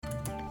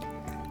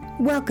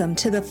Welcome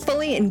to the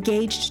Fully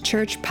Engaged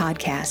Church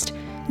podcast,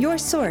 your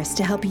source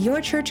to help your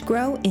church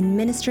grow in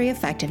ministry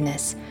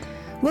effectiveness.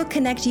 We'll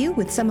connect you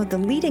with some of the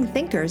leading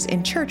thinkers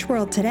in church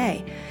world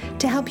today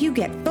to help you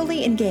get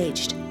fully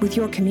engaged with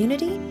your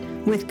community,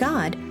 with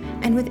God,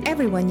 and with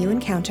everyone you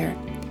encounter.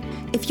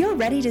 If you're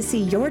ready to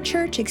see your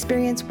church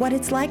experience what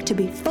it's like to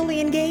be fully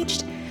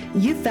engaged,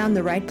 you've found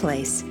the right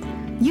place.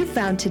 You've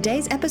found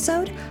today's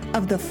episode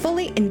of the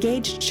Fully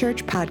Engaged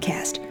Church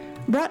podcast,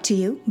 brought to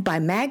you by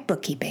MAG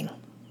Bookkeeping.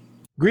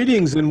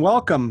 Greetings and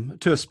welcome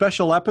to a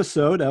special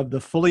episode of the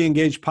Fully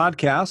Engaged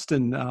podcast.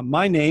 And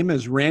my name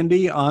is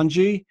Randy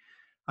Anji.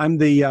 I'm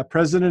the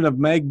president of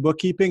MAG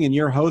Bookkeeping and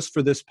your host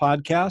for this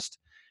podcast.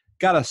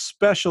 Got a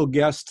special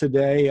guest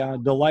today,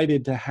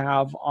 delighted to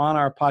have on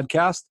our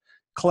podcast,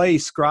 Clay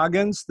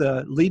Scroggins,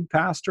 the lead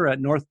pastor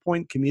at North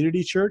Point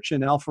Community Church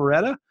in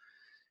Alpharetta.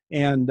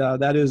 And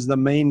that is the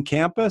main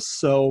campus.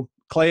 So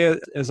Clay,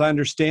 as I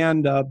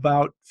understand,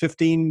 about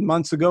 15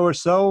 months ago or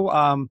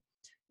so,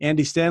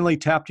 Andy Stanley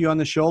tapped you on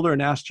the shoulder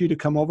and asked you to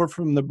come over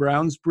from the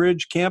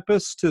Brownsbridge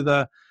campus to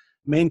the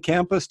main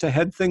campus to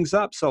head things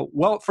up. So,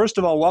 well, first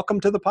of all, welcome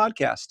to the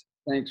podcast.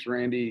 Thanks,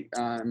 Randy.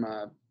 I'm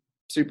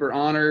super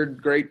honored,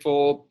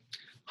 grateful,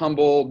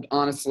 humbled,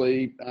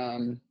 honestly,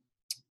 and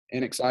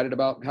excited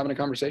about having a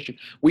conversation.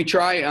 We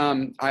try,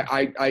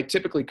 I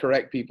typically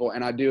correct people,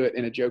 and I do it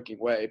in a joking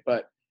way,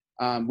 but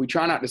we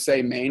try not to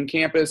say main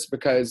campus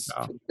because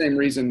for the same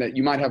reason that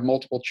you might have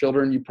multiple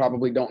children, you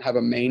probably don't have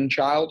a main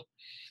child.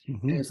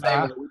 Mm-hmm. We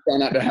try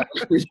not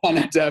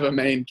to have a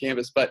main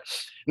campus, but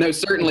no,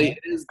 certainly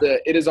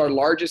it is our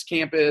largest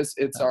campus.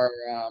 It's our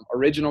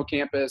original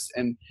campus,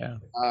 and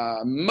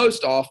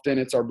most often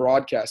it's our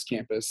broadcast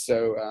campus.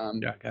 So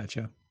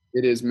gotcha.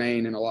 It is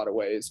main in a lot of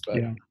ways, but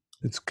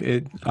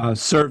it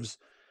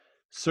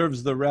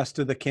serves the rest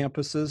of the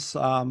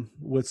campuses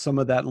with some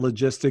of that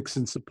logistics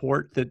and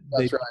support that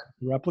they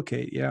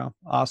replicate. Yeah,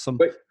 awesome.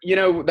 But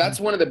that's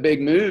one of the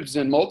big moves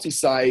in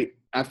multi-site.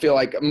 I feel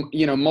like,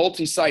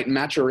 multi-site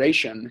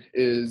maturation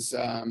is,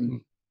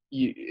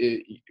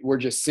 we're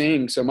just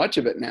seeing so much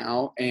of it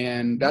now.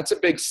 And that's a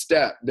big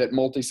step that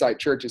multi-site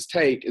churches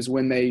take, is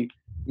when they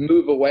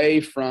move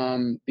away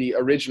from the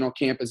original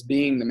campus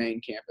being the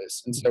main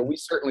campus. And so we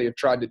certainly have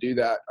tried to do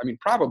that. I mean,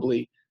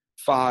 probably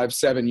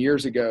 5-7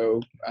 years ago,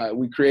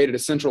 we created a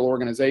central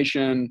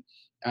organization.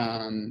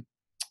 At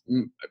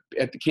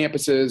the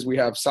campuses, we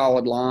have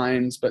solid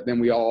lines, but then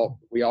we all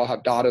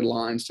have dotted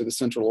lines to the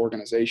central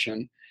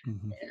organization.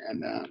 Mm-hmm.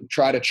 And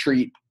try to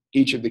treat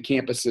each of the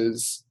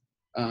campuses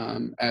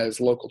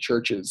as local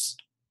churches.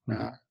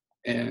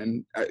 Mm-hmm.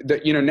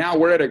 Now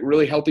we're at a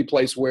really healthy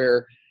place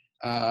where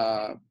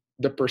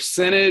the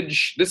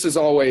percentage, this is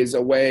always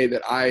a way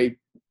that I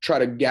try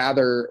to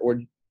gather or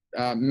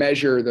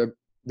measure the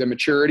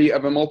maturity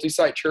of a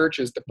multi-site church,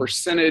 is the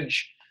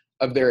percentage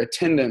of their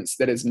attendance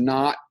that is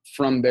not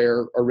from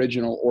their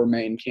original or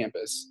main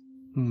campus.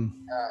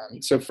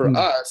 Mm-hmm. So for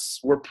us,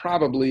 we're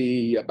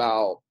probably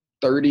about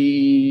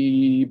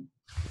 35%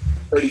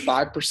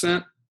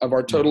 of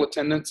our total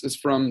attendance is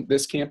from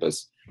this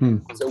campus.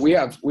 So we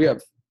have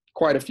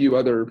quite a few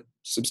other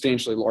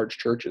substantially large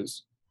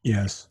churches.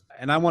 Yes.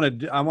 And I want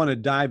to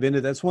dive into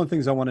that's one of the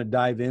things I want to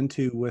dive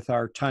into with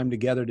our time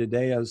together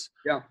today is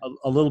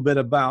a little bit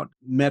about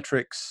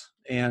metrics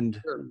and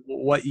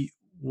what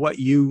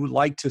you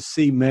like to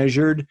see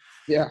measured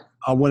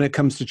when it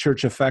comes to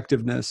church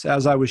effectiveness.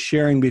 As I was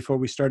sharing before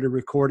we started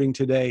recording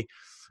today,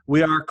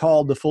 we are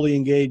called the Fully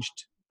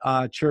Engaged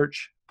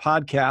Church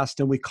podcast,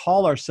 and we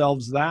call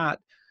ourselves that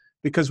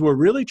because we're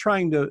really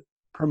trying to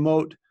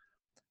promote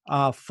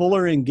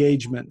fuller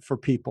engagement for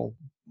people.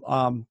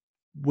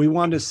 We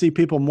want to see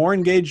people more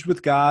engaged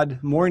with God,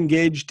 more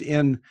engaged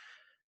in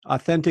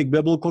authentic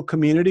biblical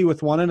community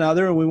with one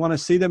another, and we want to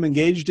see them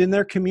engaged in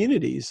their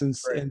communities and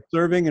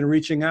serving and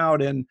reaching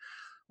out. And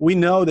we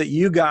know that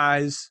you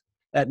guys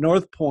at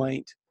North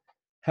Point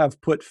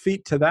have put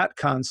feet to that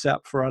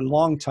concept for a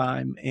long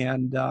time,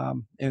 and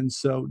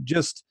so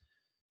just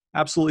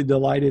absolutely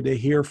delighted to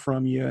hear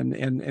from you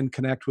and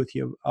connect with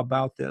you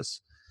about this.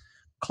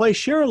 Clay,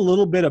 share a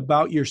little bit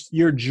about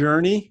your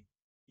journey,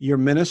 your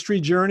ministry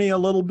journey a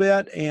little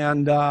bit,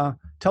 and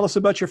tell us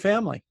about your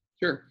family.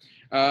 Sure.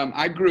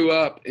 I grew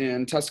up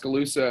in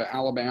Tuscaloosa,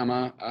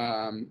 Alabama.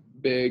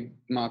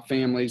 My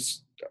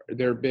family's,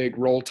 they're big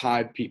Roll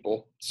Tide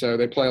people. So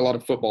they play a lot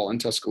of football in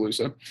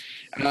Tuscaloosa.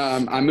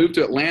 I moved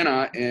to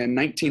Atlanta in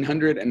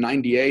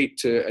 1998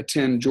 to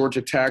attend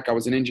Georgia Tech. I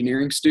was an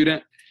engineering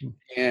student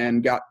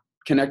and got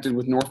connected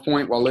with North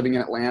Point while living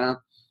in Atlanta.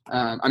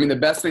 The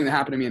best thing that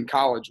happened to me in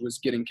college was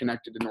getting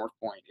connected to North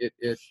Point.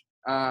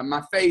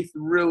 My faith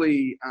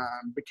really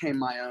became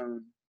my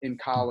own in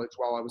college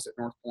while I was at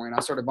North Point.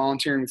 I started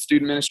volunteering with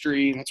student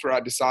ministry. That's where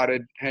I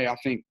decided, hey, I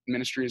think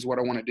ministry is what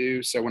I want to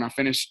do. So when I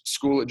finished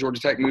school at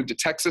Georgia Tech, moved to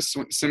Texas,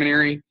 went to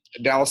seminary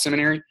at Dallas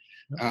Seminary.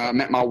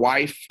 Met my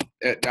wife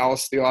at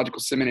Dallas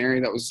Theological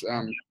Seminary. That was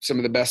some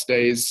of the best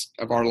days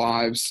of our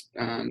lives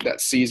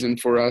that season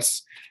for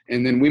us.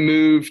 And then we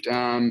moved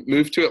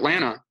to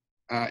Atlanta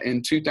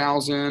in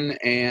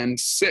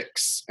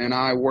 2006, and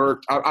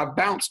I've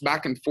bounced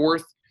back and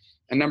forth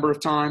a number of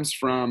times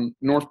from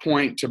North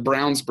Point to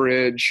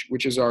Brownsbridge,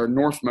 which is our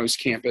northmost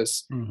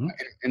campus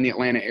in the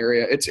Atlanta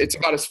area. It's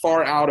about as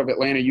far out of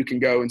Atlanta you can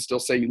go and still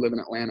say you live in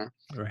Atlanta.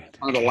 Right.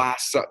 One of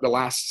the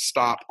last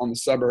stop on the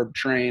suburb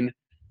train.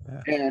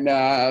 Yeah. And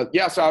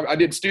so I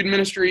did student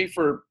ministry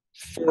for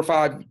 4 or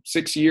 5,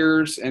 6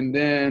 years, and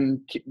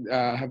then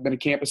have been a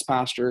campus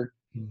pastor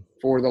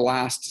for the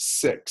last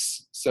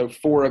 6. So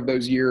 4 of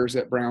those years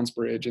at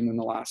Brownsbridge, and then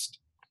the last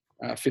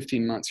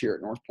 15 months here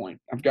at North Point.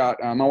 I've got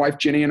my wife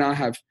Jenny and I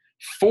have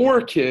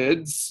 4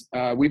 kids.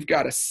 We've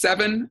got a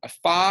 7, a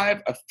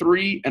 5, a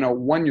 3, and a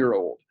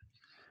 1-year-old.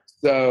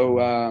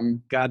 So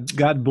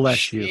God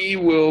bless you. She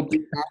will be.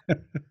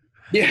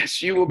 Yes,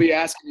 she will be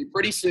asking me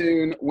pretty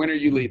soon, when are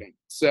you leaving?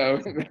 So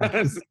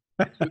that's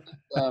a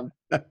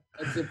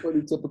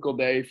pretty typical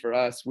day for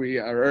us.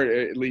 Or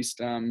at least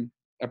a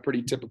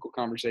pretty typical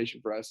conversation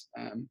for us.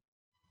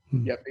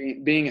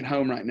 Being at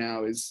home right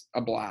now is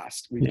a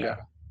blast. We've got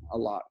a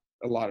lot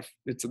of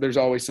there's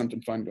always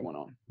something fun going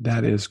on.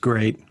 That is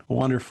great.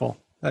 Wonderful.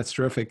 That's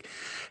terrific.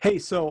 Hey,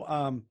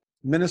 so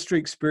ministry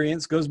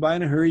experience goes by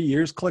in a hurry.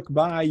 Years click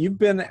by. You've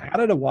been at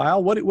it a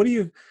while. What do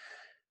you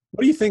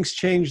think's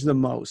changed the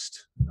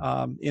most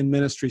in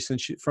ministry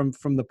since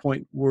from the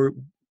point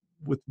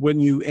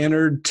when you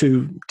entered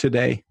to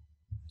today?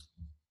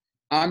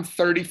 I'm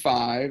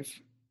 35.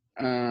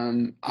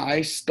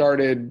 I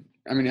started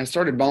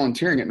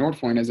volunteering at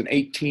North Point as an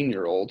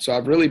 18-year-old. So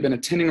I've really been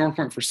attending North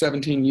Point for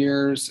 17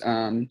 years.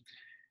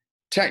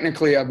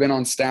 Technically, I've been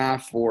on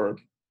staff for,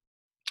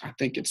 I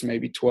think it's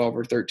maybe 12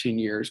 or 13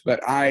 years.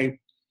 But I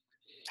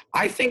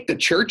think the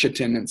church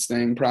attendance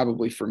thing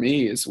probably for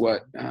me is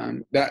what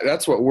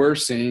that's what we're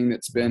seeing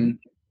that's been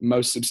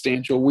most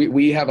substantial.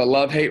 We have a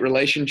love-hate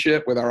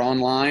relationship with our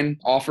online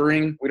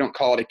offering. We don't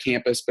call it a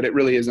campus, but it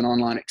really is an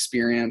online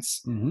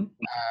experience. We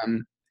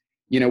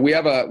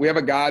have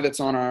a guy that's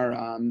on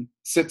our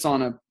sits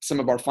on some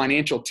of our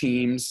financial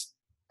teams,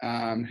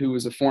 who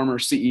was a former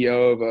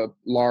CEO of a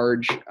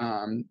large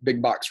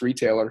big box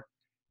retailer,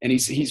 and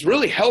he's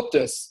really helped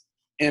us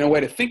in a way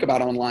to think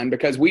about online,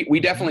 because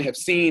we definitely have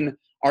seen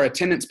our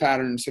attendance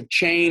patterns have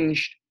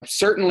changed.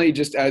 Certainly,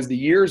 just as the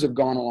years have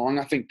gone along,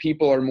 I think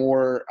people are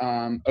more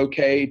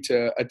okay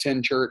to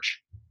attend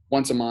church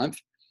once a month.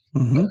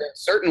 But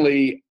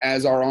certainly,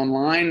 as our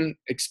online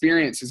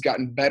experience has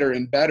gotten better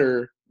and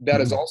better, that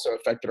has also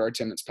affected our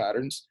attendance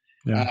patterns.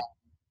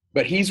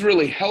 But he's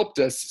really helped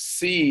us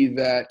see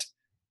that,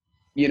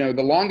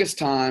 the longest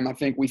time, I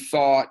think we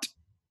thought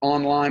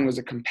online was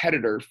a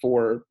competitor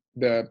for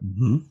the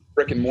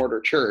brick and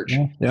mortar church.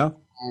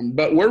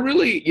 But we're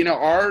really,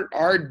 our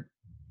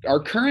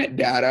current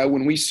data,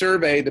 when we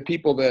survey the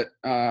people that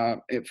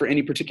for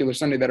any particular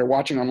Sunday that are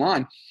watching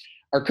online,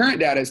 our current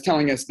data is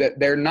telling us that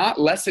they're not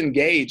less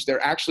engaged,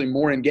 they're actually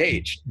more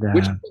engaged,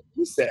 which is what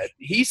he said.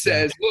 He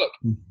says, look,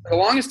 for the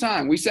longest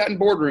time, we sat in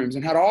boardrooms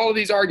and had all of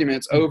these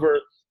arguments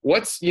over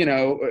what's,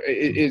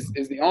 is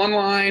the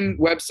online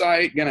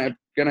website gonna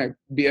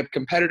be a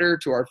competitor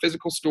to our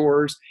physical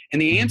stores?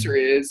 And the answer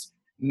is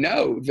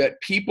no, that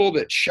people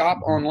that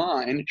shop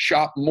online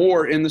shop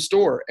more in the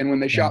store. And when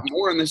they shop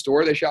more in the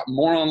store, they shop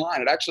more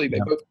online. They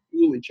both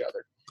fuel each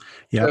other.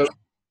 So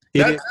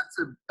that's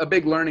a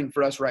big learning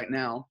for us right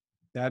now.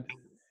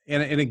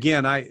 And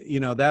again,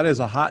 that is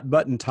a hot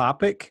button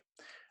topic.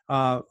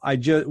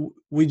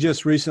 We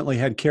just recently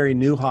had Carrie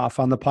Newhoff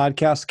on the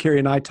podcast. Carrie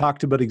and I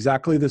talked about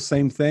exactly the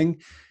same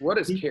thing. What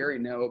does Carrie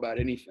know about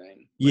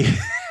anything? Yeah.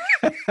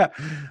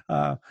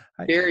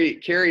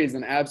 Carrie is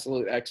an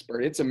absolute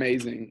expert. It's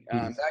amazing.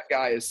 That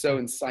guy is so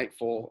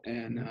insightful,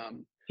 and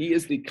he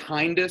is the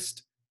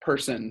kindest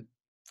person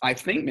I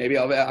think maybe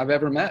I've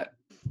ever met.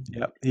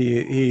 Yeah,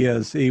 he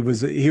is. He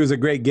was a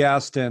great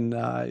guest, and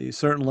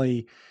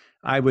certainly,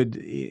 I would,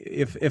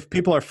 if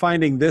people are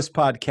finding this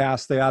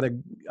podcast, they ought to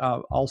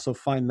also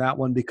find that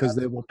one, because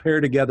they will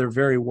pair together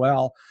very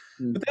well.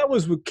 But that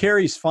was with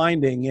Carrie's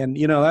finding. And,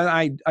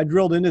 I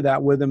drilled into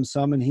that with him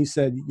some, and he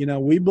said,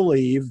 we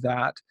believe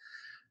that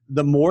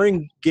the more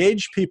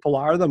engaged people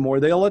are, the more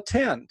they'll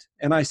attend.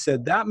 And I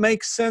said, that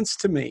makes sense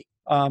to me.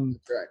 And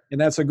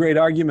that's a great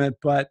argument.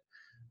 But,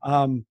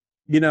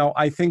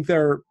 I think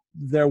there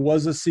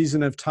was a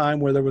season of time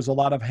where there was a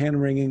lot of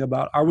hand-wringing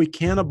about, are we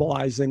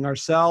cannibalizing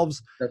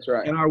ourselves? That's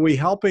right. And are we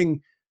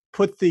helping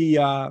put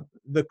the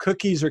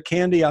cookies or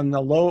candy on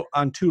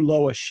too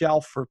low a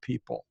shelf for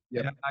people?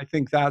 Yeah. And I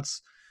think that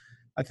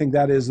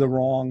is the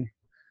wrong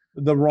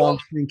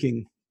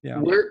thinking.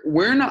 Yeah.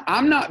 We're not,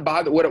 I'm not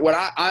by the,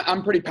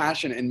 I'm pretty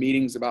passionate in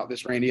meetings about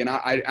this, Randy. And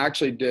I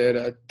actually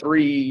did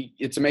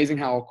it's amazing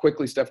how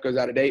quickly stuff goes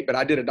out of date, but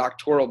I did a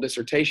doctoral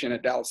dissertation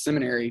at Dallas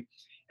Seminary,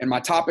 and my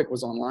topic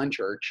was online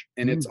church,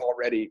 and it's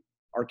already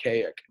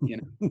archaic. I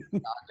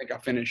think I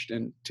finished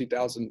in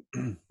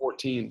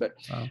 2014, but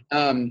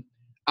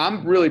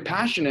I'm really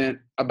passionate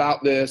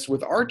about this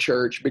with our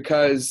church,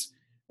 because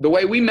the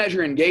way we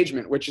measure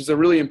engagement, which is a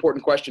really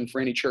important question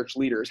for any church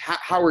leaders,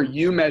 how are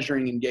you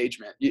measuring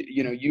engagement?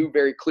 You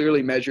very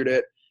clearly measured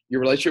it.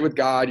 your relationship with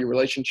God, your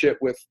relationship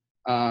with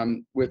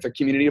a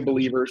community of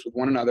believers, with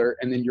one another,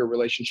 and then your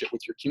relationship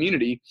with your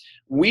community.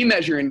 We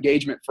measure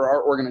engagement for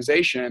our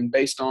organization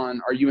based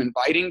on, are you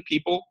inviting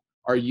people?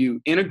 Are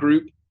you in a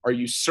group? Are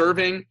you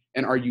serving?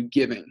 And are you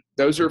giving?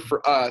 Those are,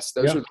 for us,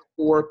 those are the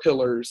 4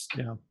 pillars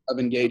of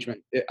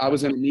engagement. I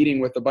was in a meeting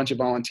with a bunch of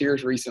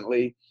volunteers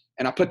recently,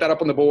 and I put that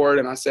up on the board,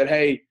 and I said,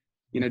 hey,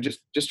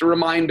 just a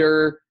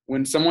reminder,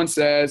 when someone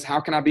says, how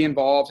can I be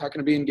involved? How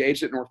can I be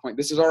engaged at North Point?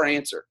 This is our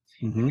answer.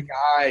 Mm-hmm. The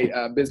guy,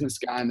 a business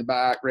guy in the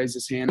back, raised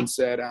his hand and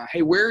said,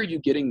 hey, where are you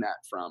getting that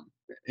from?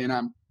 And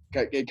I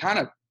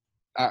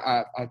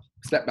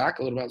stepped back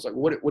a little bit. I was like,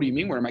 what do you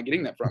mean? Where am I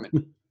getting that from?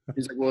 And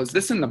he's like, well, is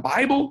this in the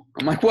Bible?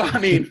 I'm like, well, I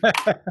mean,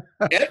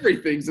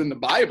 everything's in the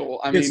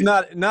Bible. I mean, it's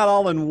not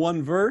all in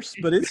one verse,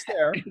 but it's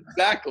there.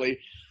 Exactly.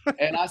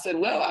 And I said,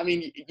 well, I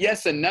mean,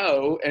 yes and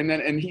no.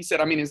 And he said,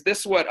 I mean, is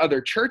this what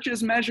other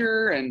churches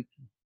measure? And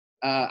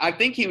I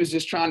think he was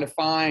just trying to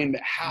find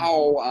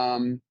how,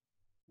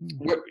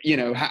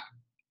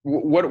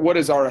 what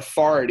is our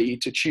authority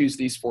to choose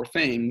these 4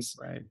 things?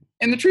 Right.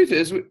 And the truth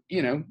is,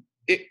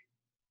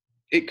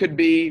 it could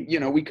be,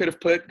 we could have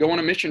put go on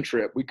a mission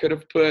trip. We could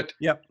have put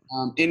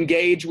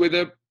engage with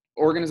a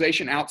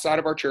organization outside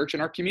of our church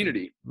and our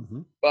community.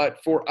 Mm-hmm.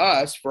 But for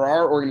us, for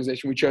our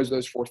organization, we chose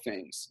those 4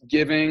 things: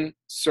 giving,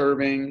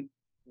 serving,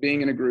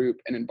 being in a group,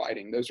 and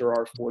inviting. Those are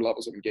our 4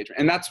 levels of engagement.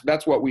 And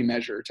that's what we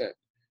measure, to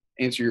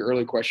answer your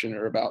early question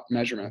or about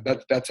measurement.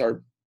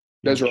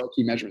 Those are our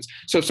key measurements.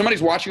 So if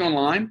somebody's watching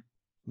online,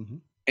 mm-hmm.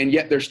 and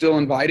yet they're still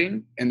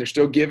inviting, and they're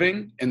still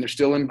giving, and they're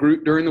still in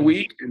group during the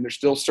week, and they're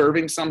still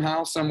serving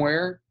somehow,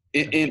 somewhere,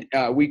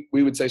 we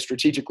would say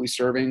strategically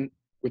serving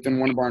within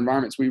one of our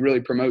environments. We really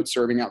promote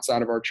serving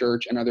outside of our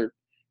church and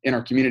in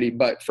our community.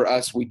 But for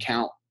us, we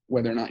count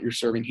whether or not you're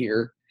serving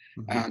here.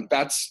 Mm-hmm.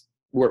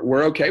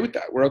 We're okay with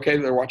that. We're okay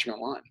that they're watching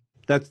online.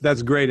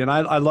 That's great. And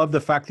I love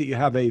the fact that you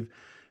have a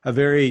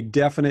very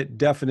definite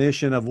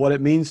definition of what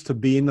it means to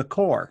be in the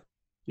core,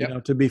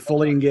 to be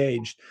fully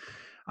engaged.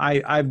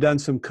 I've done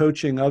some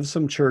coaching of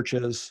some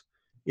churches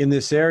in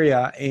this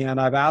area, and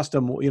I've asked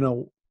them,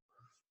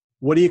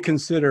 what do you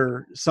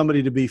consider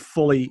somebody to be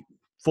fully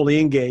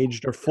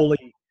engaged or fully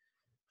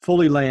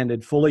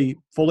landed,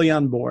 fully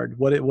on board?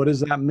 What does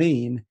that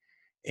mean?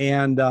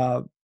 And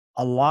a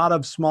lot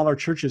of smaller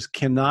churches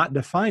cannot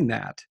define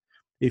that.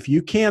 If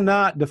you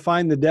cannot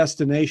define the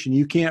destination,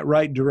 you can't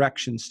write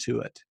directions to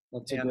it.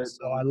 And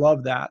so I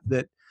love that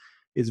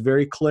is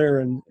very clear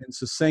and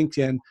succinct.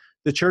 And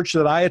the church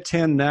that I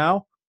attend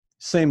now,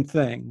 same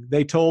thing.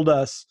 They told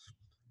us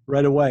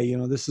right away,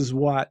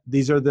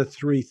 these are the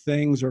 3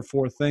 things or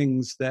 4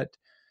 things that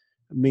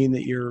mean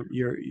that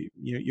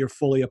you're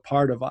fully a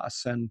part of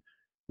us. And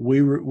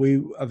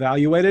we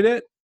evaluated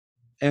it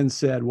and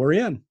said, we're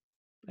in.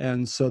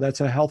 And so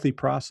that's a healthy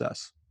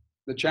process.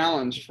 The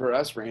challenge for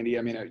us, Randy,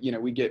 I mean,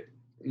 we get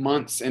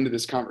months into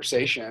this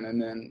conversation,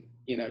 and then,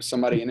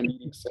 somebody in a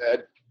meeting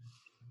said,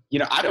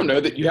 I don't know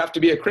that you have to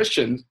be a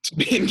Christian to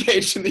be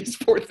engaged in these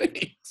 4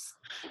 things.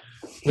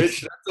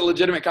 Which that's a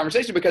legitimate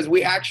conversation, because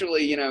we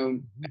actually,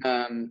 on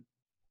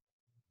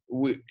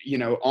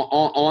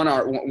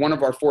our one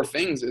of our 4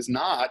 things is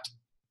not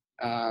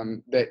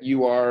that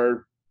you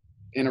are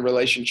in a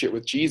relationship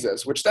with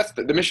Jesus, which that's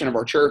the mission of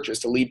our church, is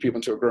to lead people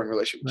into a growing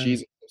relationship with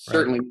Jesus.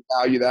 Certainly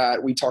value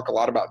that. We talk a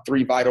lot about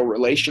 3 vital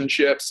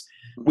relationships.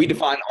 We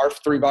define our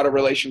 3 vital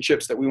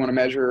relationships that we want to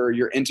measure: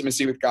 your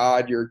intimacy with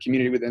God, your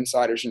community with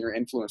insiders, and your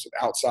influence with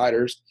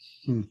outsiders.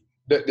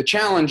 The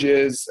challenge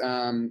is,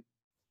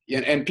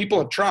 and people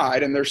have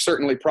tried, and there's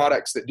certainly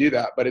products that do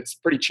that, but it's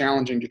pretty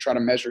challenging to try to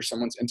measure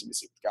someone's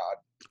intimacy with God.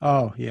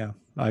 Oh, yeah,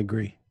 I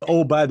agree.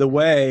 Oh, by the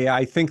way,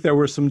 I think there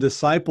were some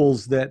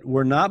disciples that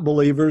were not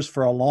believers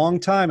for a long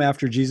time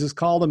after Jesus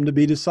called them to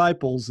be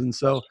disciples. And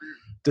so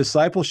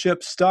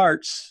discipleship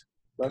starts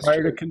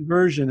prior to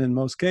conversion in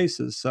most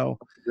cases. So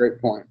great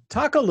point.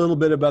 Talk a little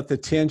bit about the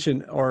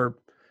tension, or,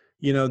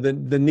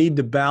 the need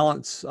to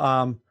balance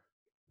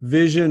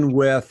vision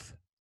with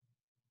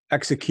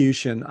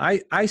execution.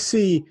 I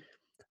see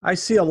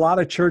a lot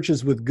of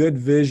churches with good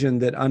vision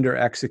that under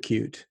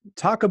execute.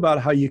 Talk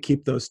about how you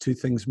keep those 2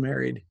 things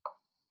married.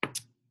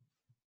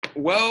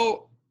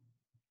 Well,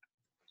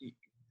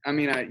 I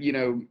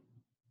mean,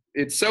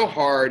 it's so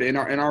hard in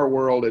our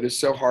world. It is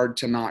so hard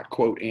to not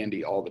quote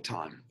Andy all the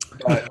time.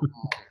 But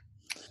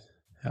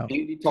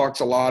Andy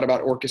talks a lot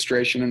about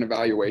orchestration and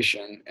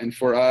evaluation, and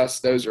for us,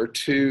 those are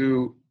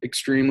 2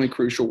 extremely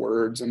crucial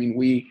words. I mean,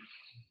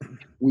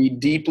 we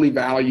deeply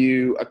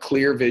value a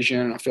clear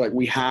vision. I feel like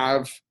we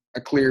have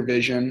a clear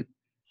vision.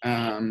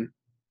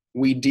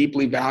 We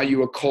deeply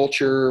value a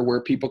culture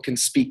where people can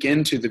speak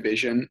into the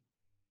vision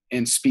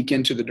and speak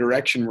into the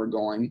direction we're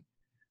going.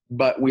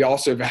 But we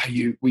also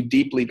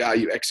deeply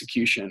value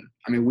execution.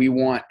 I mean, we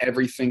want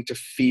everything to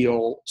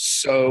feel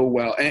so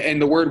well. And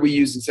the word we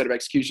use instead of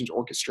execution is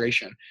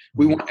orchestration.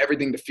 We want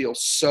everything to feel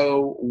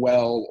so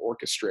well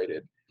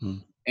orchestrated.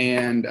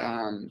 And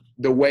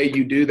the way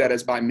you do that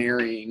is by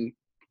marrying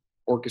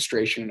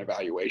orchestration and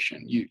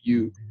evaluation.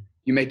 You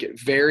make it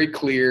very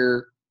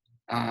clear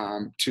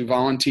to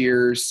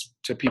volunteers,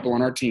 to people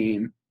on our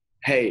team,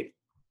 hey,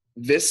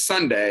 this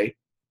Sunday,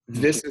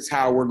 this is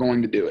how we're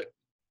going to do it.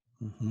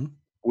 Mm-hmm.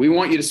 We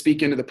want you to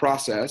speak into the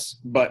process,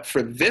 but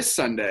for this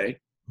Sunday,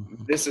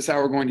 this is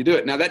how we're going to do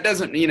it. Now that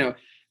doesn't,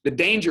 the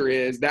danger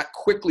is that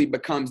quickly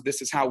becomes,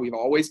 this is how we've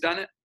always done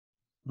it.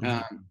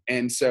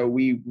 And so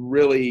we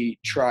really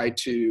try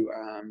to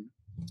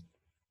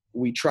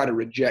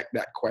reject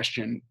that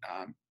question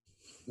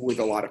with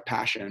a lot of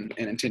passion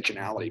and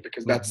intentionality,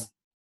 because that's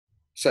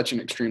such an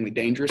extremely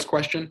dangerous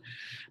question.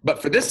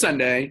 But for this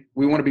Sunday,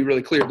 we want to be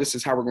really clear, this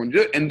is how we're going to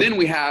do it. And then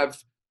we have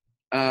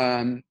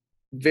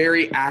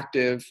very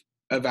active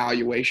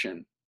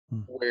evaluation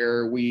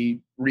where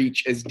we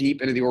reach as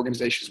deep into the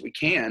organization as we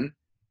can.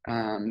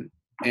 And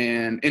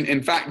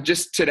in fact,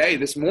 just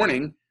this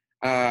morning,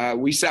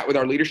 we sat with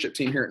our leadership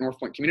team here at North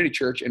Point Community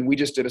Church, and we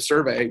just did a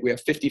survey. We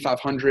have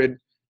 5,500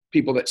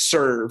 people that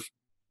serve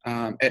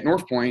at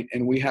North Point,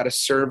 and we had a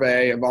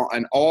survey,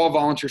 an all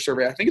volunteer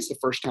survey. I think it's the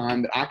first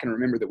time that I can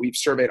remember that we've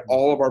surveyed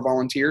all of our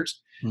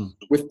volunteers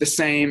with the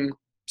same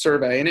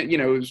survey. And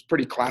it was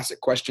pretty classic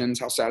questions.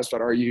 How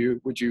satisfied are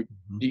you? Do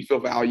you feel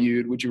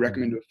valued? Would you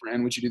recommend to a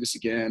friend? Would you do this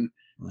again?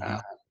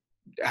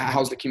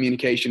 How's the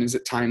communication? Is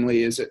it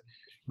timely? Is it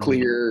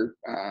clear?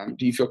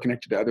 Do you feel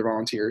connected to other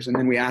volunteers? And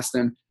then we asked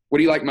them, what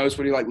do you like most?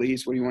 What do you like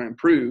least? What do you want to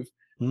improve?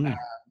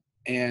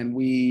 And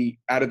we,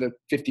 out of the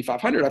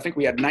 5,500, I think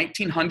we had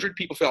 1,900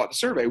 people fill out the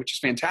survey, which is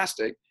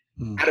fantastic.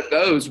 Out of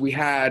those, we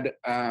had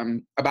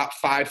about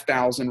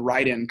 5,000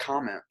 write-in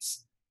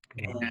comments.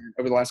 Wow. And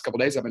over the last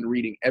couple of days, I've been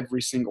reading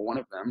every single one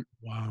of them.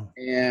 Wow.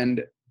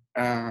 And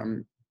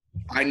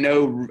I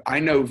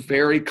know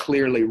very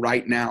clearly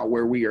right now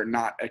where we are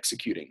not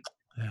executing.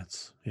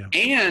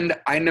 And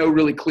I know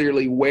really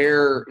clearly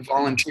where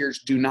volunteers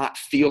do not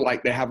feel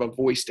like they have a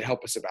voice to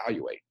help us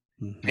evaluate.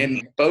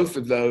 And both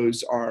of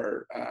those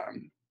are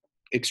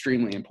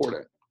extremely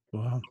important.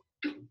 Wow.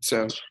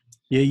 So I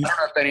don't know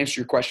if that answers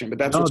your question, but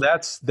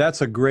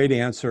that's a great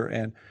answer.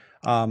 And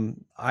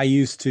I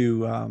used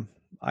to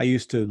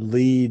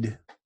lead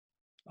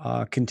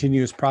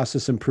continuous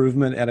process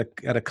improvement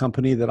at a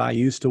company that I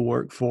used to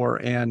work for,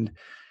 and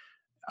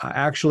I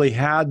actually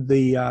had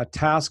the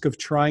task of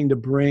trying to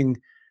bring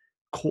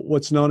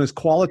what's known as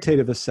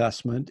qualitative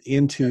assessment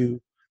into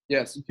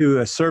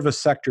a service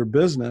sector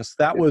business.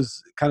 That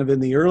was kind of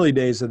in the early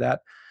days of that.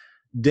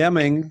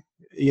 Deming,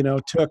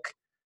 took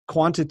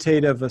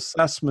quantitative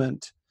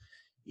assessment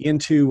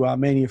into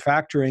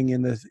manufacturing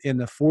in the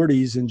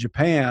 40s in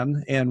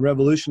Japan and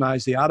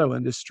revolutionized the auto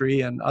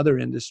industry and other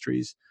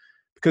industries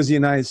because the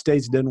United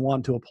States didn't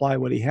want to apply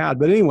what he had.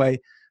 But anyway,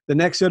 the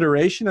next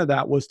iteration of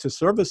that was to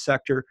service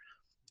sector.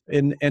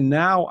 And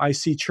now I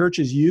see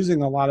churches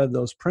using a lot of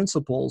those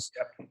principles.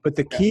 But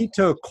the key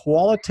to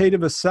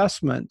qualitative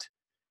assessment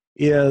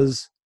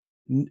is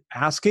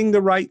asking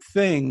the right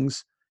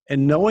things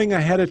and knowing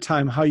ahead of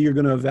time how you're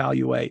going to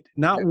evaluate,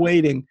 not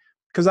waiting.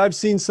 Because I've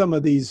seen some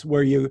of these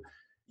where you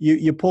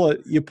pull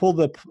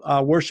the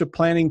worship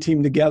planning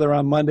team together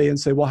on Monday and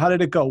say, well, how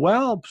did it go?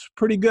 Well, it's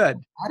pretty good.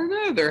 I don't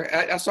know.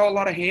 I saw a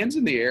lot of hands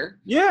in the air.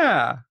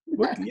 Yeah.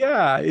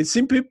 It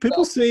seemed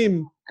people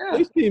seem.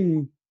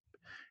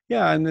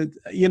 Yeah. And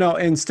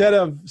instead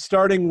of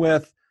starting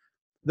with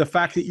the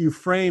fact that you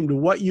framed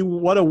what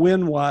a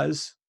win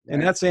was, and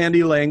that's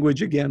Andy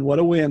language again, what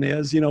a win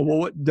is,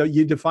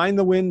 you define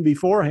the win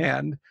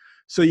beforehand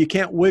so you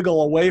can't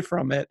wiggle away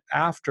from it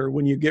after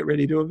when you get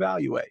ready to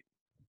evaluate.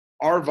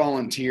 Our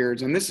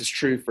volunteers, and this is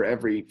true for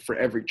every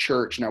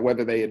church, now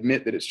whether they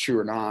admit that it's true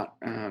or not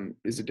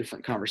is a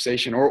different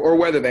conversation, or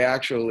whether they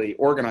actually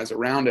organize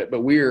around it,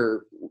 but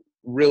we're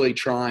really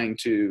trying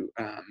to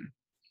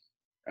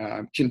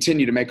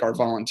continue to make our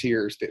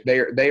volunteers,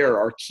 they are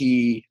our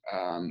key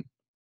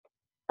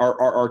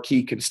our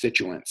key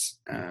constituents.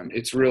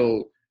 It's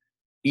real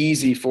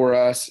easy for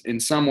us in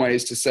some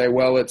ways to say,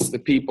 well, it's the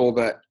people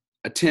that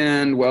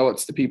attend, well,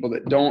 it's the people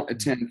that don't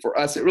attend. For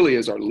us, it really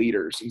is our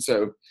leaders. And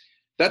so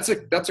that's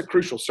a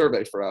crucial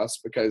survey for us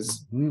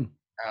because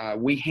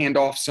we hand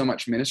off so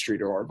much ministry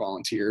to our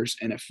volunteers.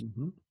 And if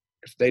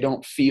they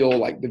don't feel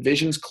like the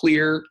vision's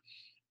clear,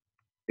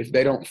 if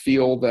they don't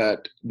feel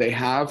that they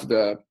have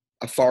the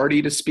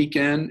authority to speak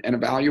in and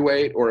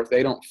evaluate, or if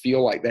they don't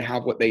feel like they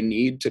have what they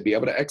need to be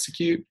able to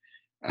execute,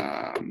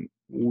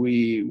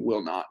 we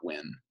will not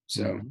win.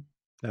 So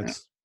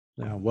that's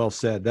well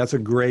said. That's a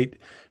great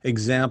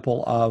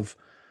example of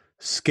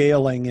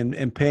scaling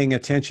and paying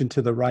attention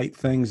to the right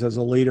things as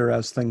a leader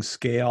as things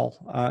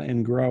scale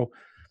and grow.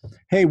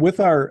 Hey, with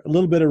our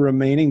little bit of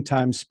remaining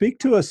time, speak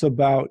to us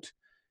about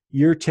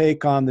your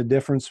take on the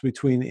difference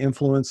between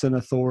influence and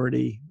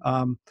authority.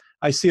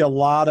 I see a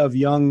lot of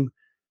young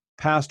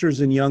pastors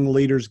and young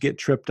leaders get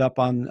tripped up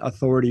on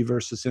authority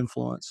versus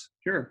influence.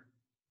 Sure.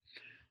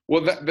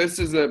 Well, that's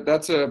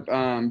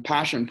a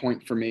passion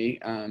point for me.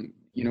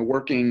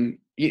 Working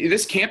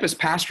this campus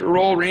pastor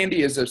role,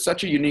 Randy, is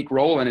such a unique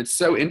role, and it's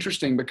so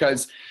interesting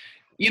because,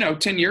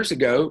 10 years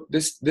ago,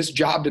 this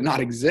job did not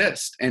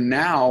exist. And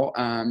now,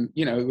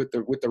 with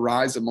the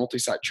rise of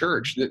multi-site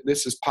church,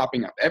 this is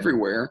popping up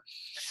everywhere.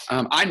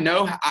 I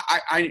know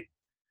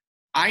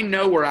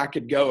where I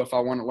could go if I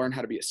want to learn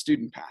how to be a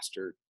student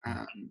pastor.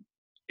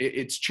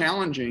 It's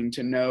challenging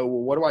to know,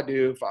 well, what do I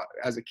do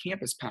as a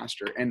campus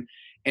pastor? And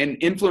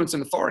influence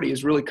and authority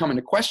has really come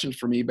into question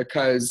for me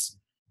because,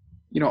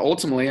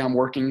 ultimately I'm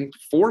working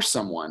for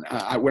someone.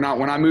 When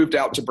I moved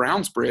out to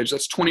Brownsbridge,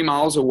 that's 20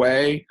 miles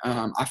away.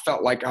 I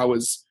felt like I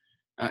was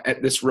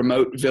at this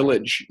remote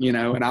village,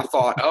 and I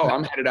thought, oh,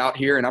 I'm headed out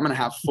here and I'm going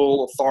to have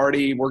full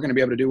authority. We're going to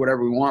be able to do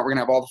whatever we want. We're going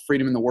to have all the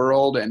freedom in the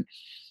world. And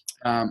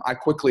I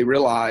quickly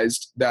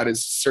realized that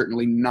is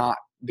certainly not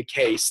the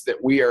case, that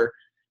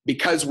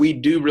because we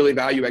do really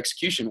value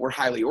execution, we're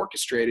highly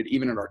orchestrated,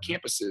 even at our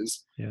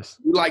campuses. Yes.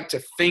 We like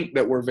to think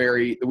that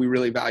we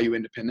really value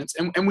independence.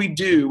 And we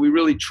do. We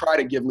really try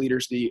to give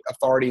leaders the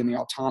authority and the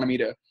autonomy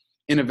to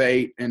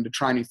innovate and to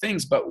try new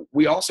things. But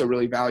we also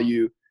really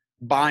value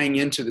buying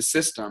into the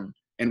system.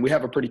 And we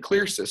have a pretty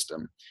clear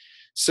system.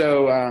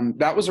 So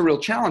that was a real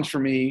challenge for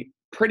me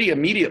pretty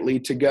immediately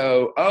to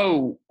go,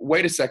 oh,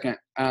 wait a second.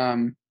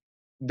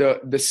 The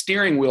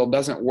steering wheel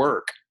doesn't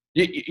work.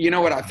 You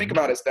know what I think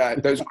about is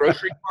that those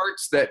grocery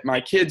carts that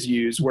my kids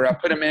use, where I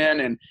put them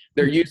in and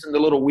they're using the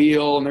little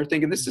wheel and they're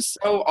thinking, this is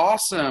so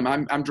awesome.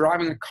 I'm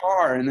driving a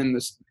car, and then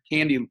this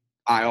candy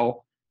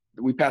aisle,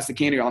 we pass the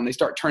candy aisle and they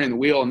start turning the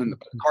wheel, and then the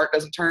cart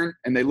doesn't turn,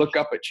 and they look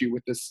up at you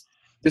with this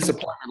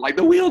disappointment, like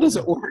the wheel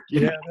doesn't work.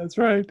 Yeah, that's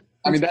right.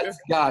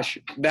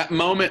 That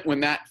moment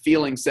when that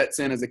feeling sets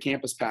in as a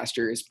campus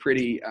pastor is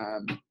pretty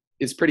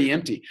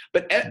empty.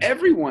 But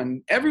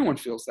everyone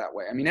feels that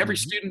way. I mean, every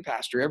student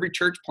pastor, every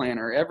church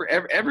planner,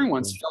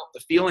 everyone's felt the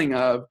feeling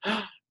of,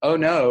 oh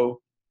no,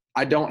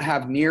 I don't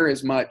have near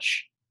as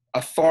much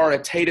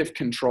authoritative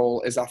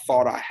control as I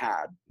thought I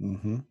had.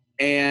 Mm-hmm.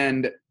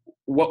 And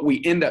what I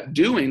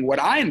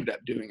ended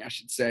up doing, I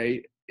should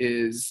say,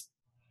 is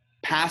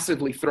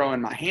passively throwing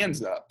my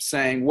hands up,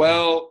 saying,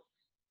 well,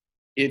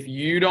 if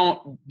you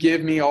don't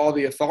give me all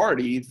the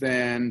authority,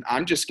 then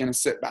I'm just going to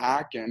sit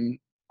back and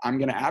I'm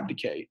going to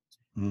abdicate.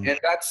 And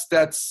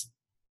that's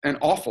an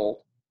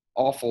awful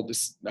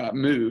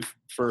move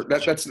for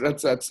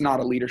that. That's not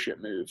a leadership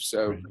move.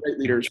 So great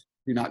leaders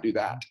do not do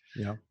that.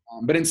 Yeah.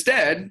 But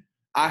instead,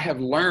 I have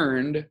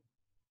learned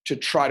to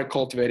try to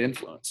cultivate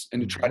influence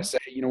and to try to say,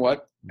 you know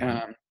what,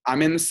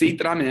 I'm in the seat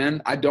that I'm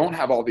in. I don't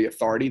have all the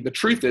authority. The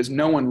truth is,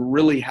 no one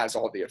really has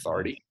all the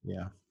authority.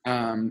 Yeah.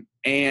 And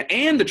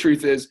the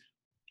truth is,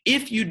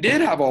 if you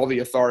did have all the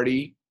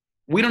authority,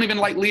 we don't even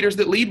like leaders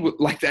that lead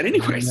like that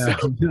anyway.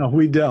 No,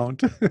 we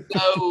don't.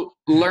 So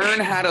learn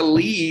how to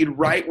lead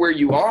right where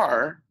you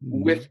are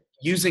with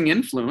using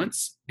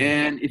influence.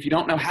 And if you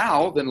don't know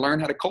how, then learn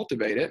how to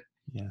cultivate it.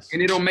 Yes.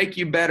 And it'll make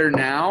you better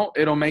now.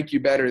 It'll make you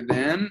better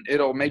then.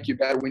 It'll make you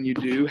better when you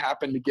do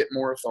happen to get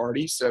more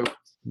authority. So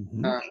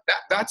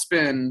that's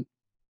been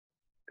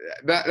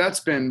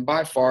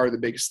by far the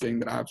biggest thing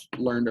that I've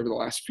learned over the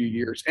last few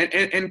years.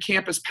 And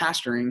campus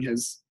pastoring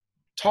has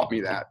taught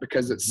me that,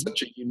 because it's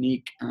such a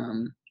unique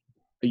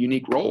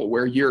role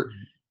where you're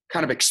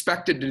kind of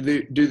expected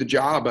to do the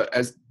job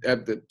as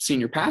the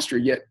senior pastor,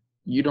 yet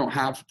you don't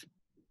have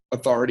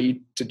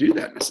authority to do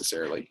that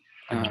necessarily.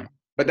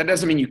 But that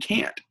doesn't mean you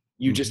can't.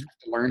 You just have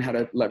to learn how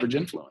to leverage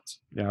influence.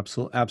 Yeah,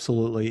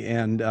 absolutely.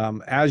 And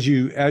as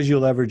you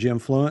leverage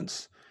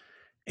influence,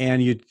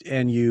 and you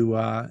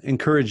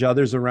encourage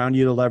others around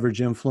you to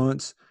leverage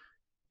influence,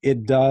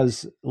 it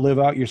does live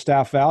out your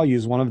staff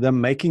values. One of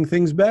them, making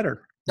things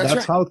better. That's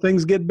right. How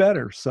things get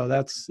better. So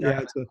it's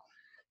a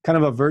kind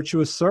of a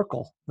virtuous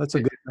circle. That's a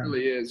good thing. It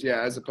really is,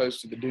 yeah, as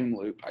opposed to the doom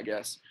loop, I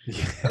guess.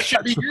 That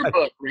should be your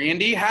book,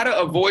 Randy, How to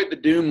Avoid the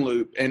Doom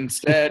Loop.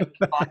 Instead,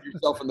 find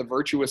yourself in the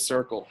virtuous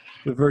circle.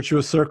 The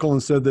virtuous circle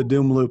instead of the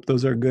doom loop.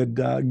 Those are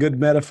good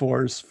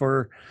metaphors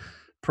for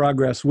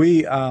progress.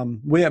 We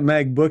at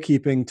Mag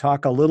Bookkeeping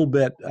talk a little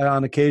bit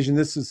on occasion.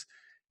 This is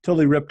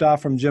totally ripped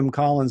off from Jim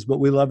Collins, but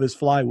we love his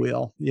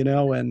flywheel,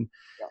 and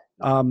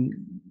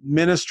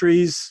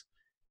ministries,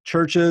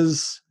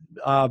 churches,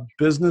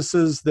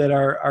 businesses that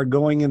are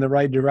going in the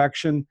right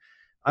direction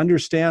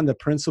understand the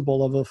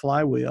principle of a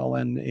flywheel,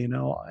 and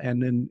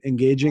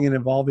engaging and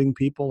involving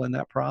people in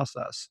that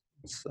process.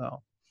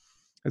 So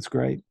it's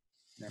great.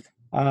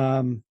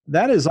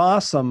 That is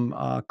awesome,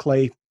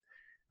 Clay.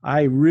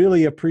 I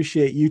really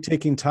appreciate you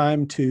taking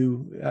time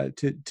to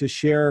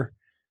share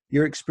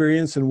your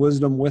experience and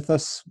wisdom with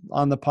us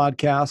on the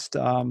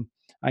podcast.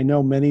 I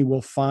know many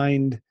will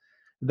find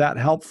that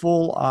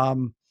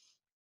helpful.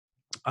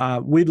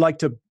 We'd like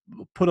to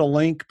put a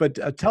link, but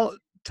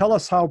tell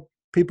us how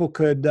people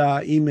could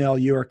email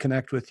you or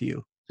connect with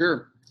you.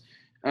 Sure.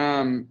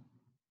 I'm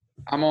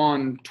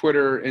on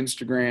Twitter,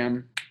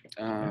 Instagram,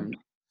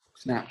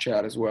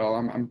 Snapchat as well.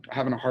 I'm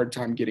having a hard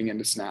time getting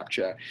into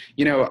Snapchat.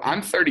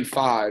 I'm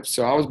 35,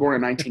 so I was born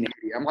in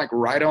 1980. I'm like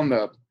right on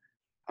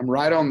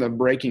the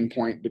breaking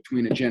point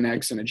between a Gen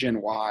X and a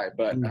Gen Y.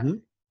 But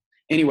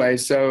anyway,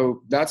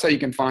 so that's how you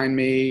can find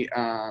me.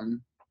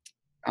 I'm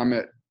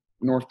at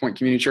North Point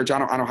Community Church. I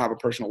don't have a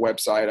personal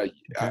website.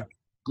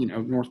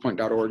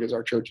 Northpoint.org is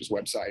our church's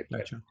website.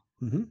 Gotcha.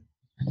 Mm-hmm.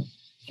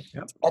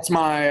 Yep.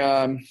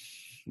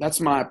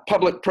 That's my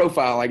public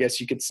profile, I guess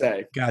you could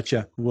say.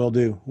 Gotcha. Will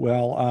do.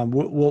 Well,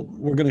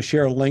 we're going to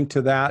share a link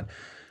to that.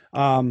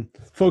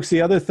 Folks,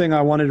 the other thing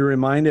I wanted to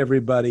remind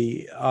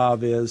everybody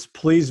of is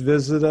please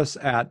visit us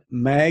at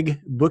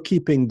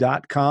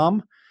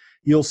magbookkeeping.com.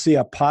 You'll see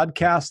a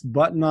podcast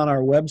button on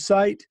our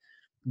website.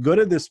 Go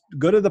to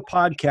the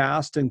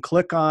podcast and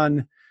click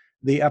on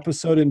the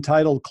episode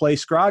entitled Clay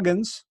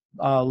Scroggins,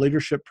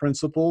 Leadership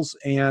Principles.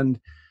 And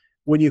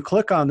when you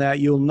click on that,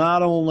 you'll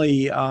not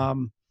only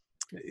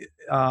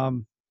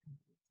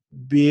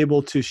be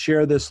able to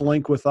share this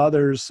link with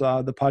others,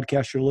 the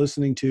podcast you're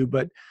listening to,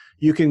 but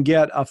you can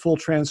get a full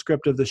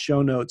transcript of the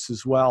show notes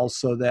as well,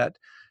 so that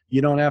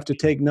you don't have to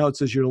take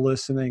notes as you're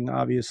listening,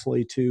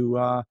 obviously,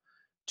 to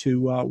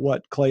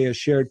what Clay has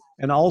shared.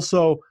 And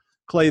also,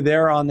 Clay,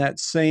 there on that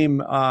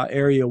same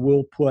area,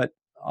 we'll put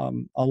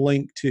a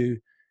link to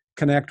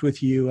connect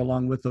with you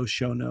along with those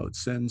show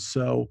notes. And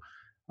so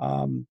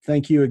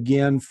thank you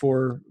again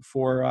for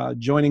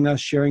joining us,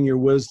 sharing your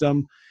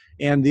wisdom.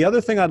 And the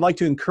other thing I'd like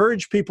to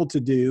encourage people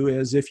to do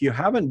is, if you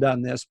haven't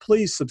done this,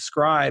 please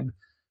subscribe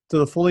to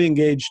the Fully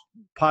Engaged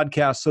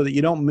podcast so that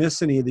you don't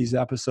miss any of these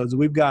episodes.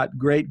 We've got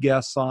great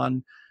guests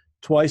on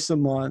twice a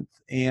month.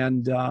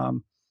 And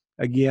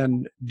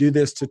again, do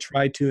this to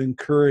try to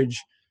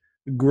encourage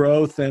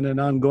growth and an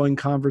ongoing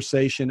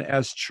conversation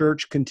as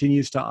church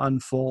continues to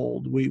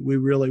unfold. We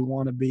really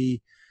want to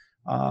be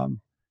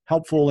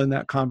helpful in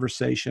that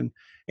conversation.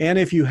 And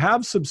if you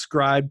have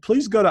subscribed,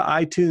 please go to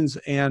iTunes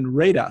and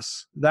rate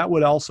us. That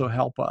would also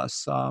help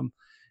us. Of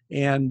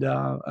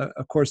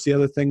course, the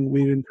other thing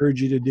we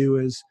encourage you to do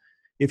is,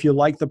 if you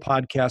like the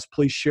podcast,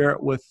 please share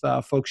it with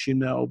folks you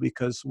know,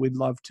 because we'd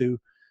love to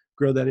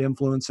grow that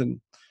influence. And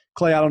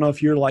Clay, I don't know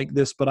if you're like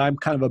this, but I'm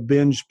kind of a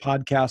binge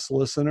podcast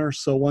listener.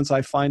 So once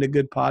I find a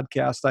good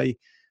podcast,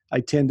 I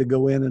tend to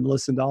go in and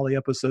listen to all the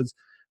episodes.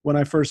 When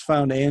I first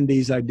found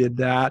Andy's, I did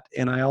that.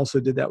 And I also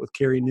did that with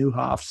Carrie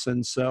Newhoff's.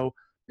 And so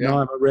now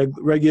I'm a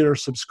regular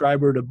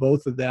subscriber to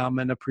both of them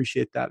and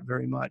appreciate that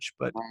very much.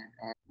 But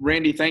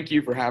Randy, thank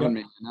you for having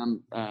me.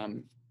 And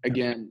I'm,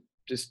 again,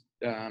 just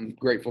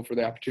grateful for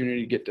the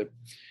opportunity to get to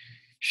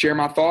share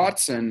my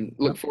thoughts, and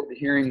look forward to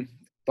hearing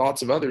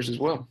thoughts of others as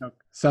well.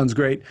 Sounds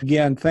great.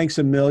 Again, thanks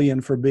a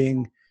million for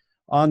being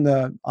on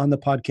the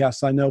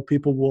podcast. I know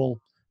people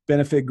will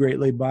benefit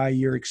greatly by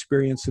your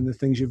experience and the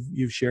things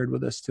you've shared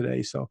with us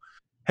today. So,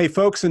 hey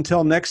folks,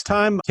 until next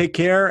time, take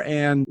care,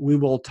 and we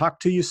will talk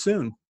to you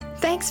soon.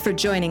 Thanks for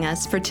joining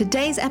us for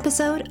today's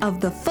episode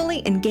of the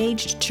Fully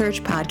Engaged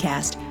Church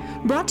podcast,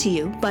 brought to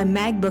you by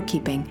Mag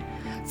Bookkeeping.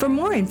 For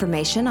more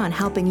information on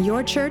helping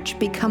your church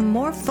become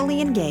more fully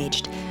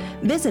engaged,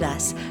 visit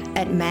us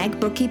at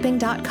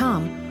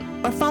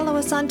magbookkeeping.com or follow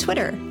us on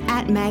Twitter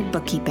at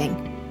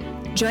magbookkeeping.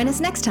 Join us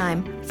next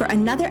time for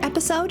another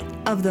episode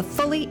of the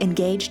Fully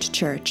Engaged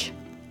Church.